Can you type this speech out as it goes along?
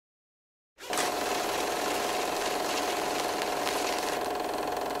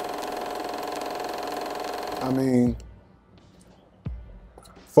I mean,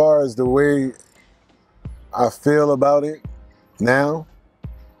 as far as the way I feel about it now,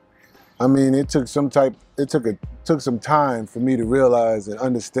 I mean, it took some time for me to realize and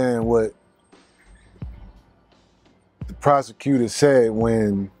understand what the prosecutor said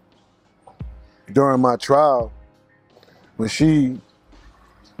during my trial, when she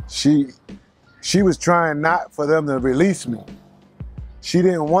was trying not for them to release me. She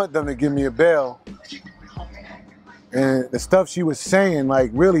didn't want them to give me a bail. And the stuff she was saying, like,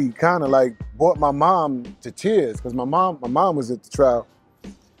 really kind of like brought my mom to tears, because my mom was at the trial.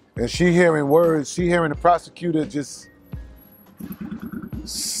 And she hearing the prosecutor just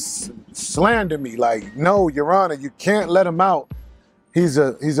slander me, like, no, Your Honor, you can't let him out. He's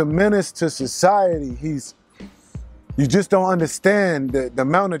a menace to society. You just don't understand the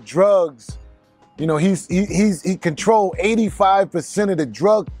amount of drugs. You know, he controls 85% of the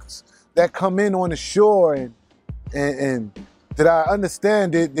drugs that come in on the shore, and did I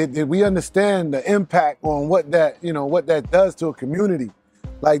understand it? Did we understand the impact on what that does to a community?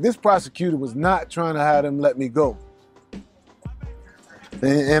 Like, this prosecutor was not trying to have them let me go.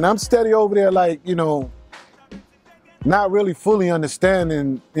 And I'm steady over there, like, you know, not really fully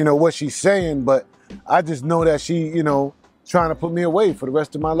understanding, you know, what she's saying, but I just know that she, you know, trying to put me away for the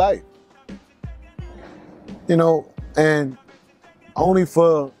rest of my life. You know, and only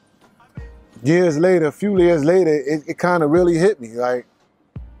for a few years later, it kind of really hit me, like,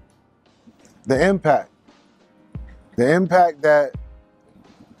 the impact that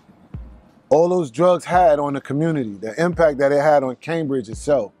all those drugs had on the community, the impact that it had on Cambridge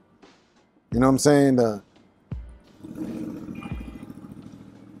itself. You know what I'm saying?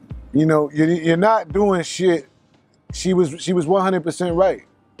 You know, you're not doing shit. She was 100% right.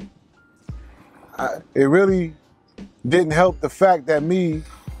 It really didn't help the fact that me,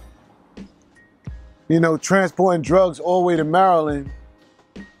 you know, transporting drugs all the way to Maryland,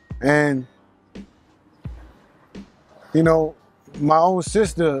 and, you know, my own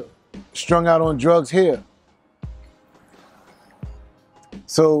sister strung out on drugs here.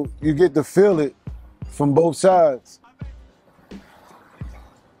 So you get to feel it from both sides.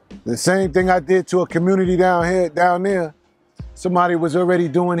 The same thing I did to a community down there, somebody was already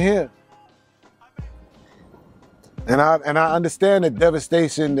doing here. And I understand the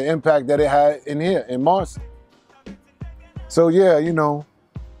devastation, the impact that it had in here, in Marcy. So yeah, you know,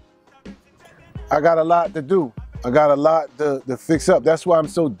 I got a lot to do. I got a lot to fix up. That's why I'm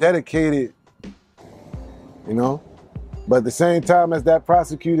so dedicated, you know? But at the same time, as that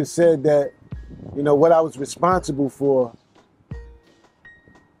prosecutor said that, you know, what I was responsible for,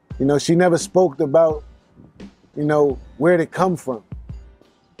 you know, she never spoke about, you know, where it come from.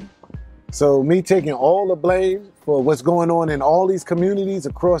 So me taking all the blame for what's going on in all these communities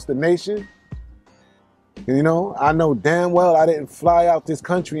across the nation, you know, I know damn well I didn't fly out this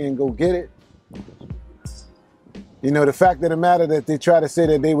country and go get it. You know, the fact of the matter that they try to say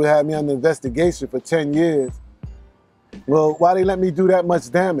that they would have me under investigation for 10 years, well, why they let me do that much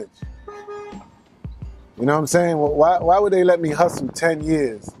damage? You know what I'm saying? Well, why would they let me hustle 10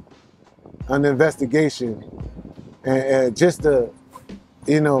 years under investigation and just to,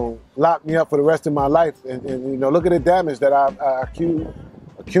 you know, lock me up for the rest of my life? And you know, look at the damage that I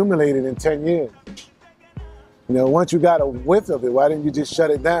accumulated in 10 years. You know, once you got a whiff of it, why didn't you just shut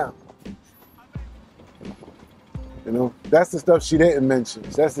it down? You know, that's the stuff she didn't mention.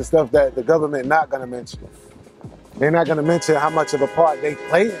 That's the stuff that the government not gonna mention. They're not gonna mention how much of a part they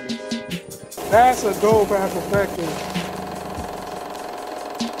played in it. That's a dope ass perspective.